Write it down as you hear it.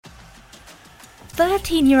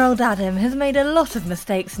13-year-old Adam has made a lot of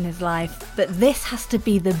mistakes in his life, but this has to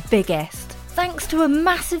be the biggest. Thanks to a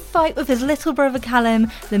massive fight with his little brother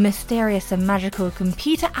Callum, the mysterious and magical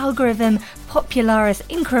computer algorithm Popularis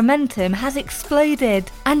Incrementum has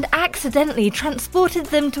exploded and accidentally transported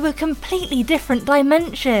them to a completely different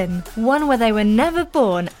dimension. One where they were never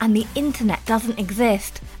born and the internet doesn't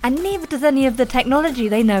exist, and neither does any of the technology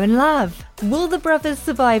they know and love. Will the brothers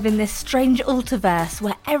survive in this strange ultiverse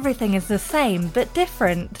where everything is the same but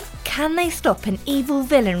different? Can they stop an evil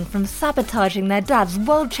villain from sabotaging their dad's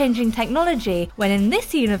world-changing technology when in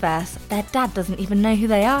this universe their dad doesn't even know who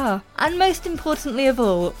they are? And most importantly of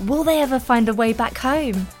all, will they ever find a way back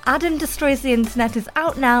home? Adam Destroys the Internet is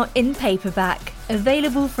out now in paperback,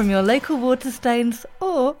 available from your local Waterstones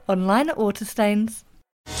or online at Waterstones.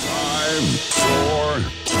 5, 4,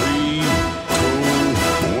 3,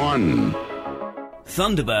 2, 1.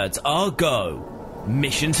 Thunderbirds are go.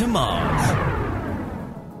 Mission to Mars.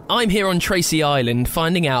 I'm here on Tracy Island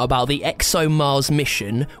finding out about the ExoMars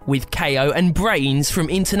mission with Kayo and Brains from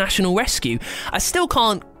International Rescue. I still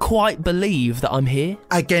can't quite believe that I'm here.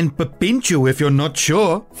 I can pinch you if you're not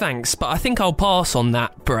sure. Thanks, but I think I'll pass on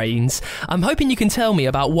that, Brains. I'm hoping you can tell me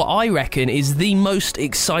about what I reckon is the most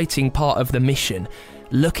exciting part of the mission.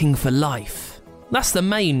 Looking for life. That's the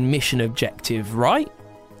main mission objective, right?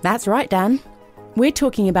 That's right, Dan. We're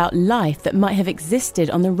talking about life that might have existed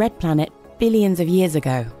on the Red Planet billions of years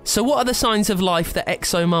ago. So what are the signs of life that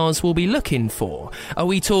ExoMars will be looking for? Are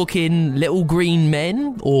we talking little green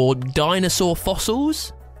men or dinosaur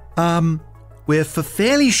fossils? We're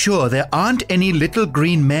fairly sure there aren't any little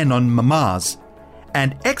green men on Mars.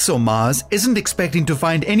 And ExoMars isn't expecting to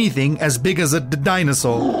find anything as big as a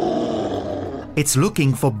dinosaur. It's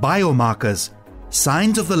looking for biomarkers,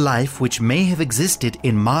 signs of the life which may have existed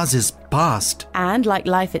in Mars's past. And like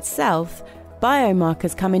life itself,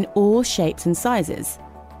 biomarkers come in all shapes and sizes.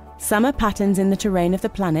 Some are patterns in the terrain of the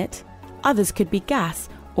planet, others could be gas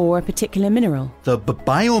or a particular mineral. The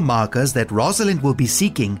biomarkers that Rosalind will be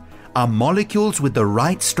seeking are molecules with the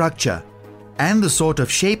right structure and the sort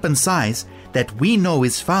of shape and size that we know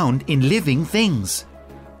is found in living things.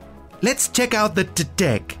 Let's check out the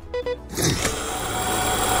tech.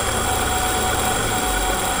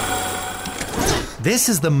 This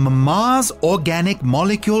is the Mars Organic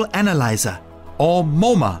Molecule Analyzer, or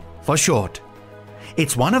MOMA for short.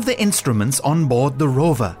 It's one of the instruments on board the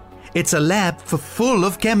rover. It's a lab full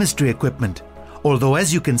of chemistry equipment, although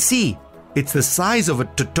as you can see, it's the size of a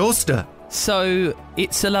toaster. So,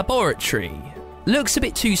 it's a laboratory. Looks a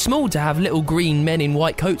bit too small to have little green men in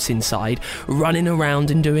white coats inside, running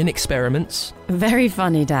around and doing experiments. Very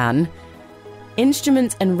funny, Dan.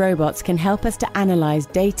 Instruments and robots can help us to analyse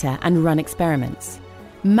data and run experiments.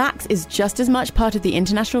 Max is just as much part of the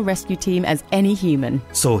International Rescue Team as any human.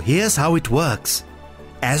 So here's how it works.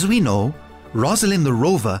 As we know, Rosalind the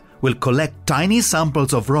rover will collect tiny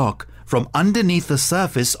samples of rock from underneath the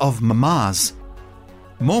surface of Mars.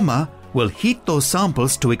 MOMA will heat those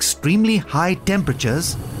samples to extremely high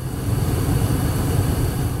temperatures,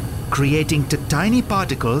 creating tiny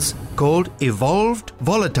particles called evolved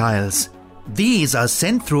volatiles. These are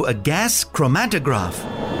sent through a gas chromatograph.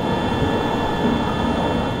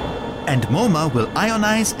 And MOMA will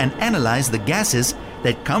ionize and analyze the gases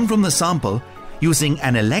that come from the sample using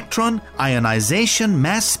an electron ionization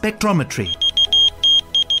mass spectrometry.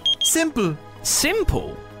 Simple.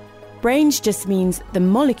 Simple? Brains just means the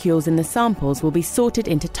molecules in the samples will be sorted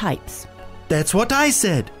into types. That's what I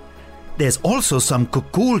said. There's also some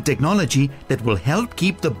cool technology that will help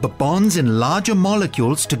keep the bonds in larger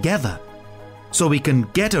molecules together, so we can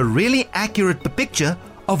get a really accurate picture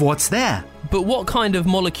of what's there. But what kind of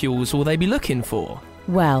molecules will they be looking for?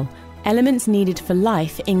 Well, elements needed for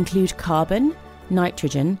life include carbon,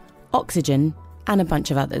 nitrogen, oxygen, and a bunch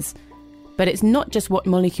of others. But it's not just what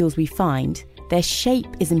molecules we find, their shape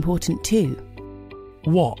is important too.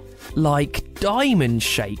 What? Like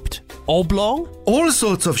diamond-shaped? Oblong? All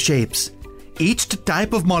sorts of shapes. Each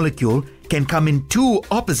type of molecule can come in two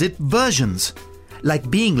opposite versions, like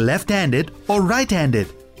being left-handed or right-handed.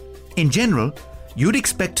 In general, you'd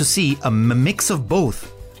expect to see a mix of both,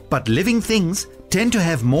 but living things tend to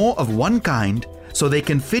have more of one kind, so they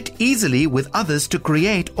can fit easily with others to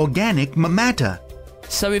create organic matter.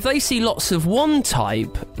 So if they see lots of one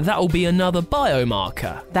type, that'll be another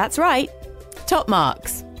biomarker. That's right. Top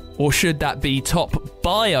marks. Or should that be top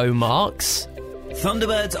biomarks?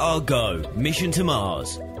 Thunderbirds are go. Mission to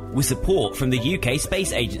Mars. With support from the UK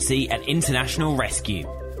Space Agency and International Rescue.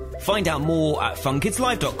 Find out more at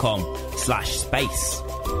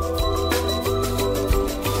funkidslive.com/space.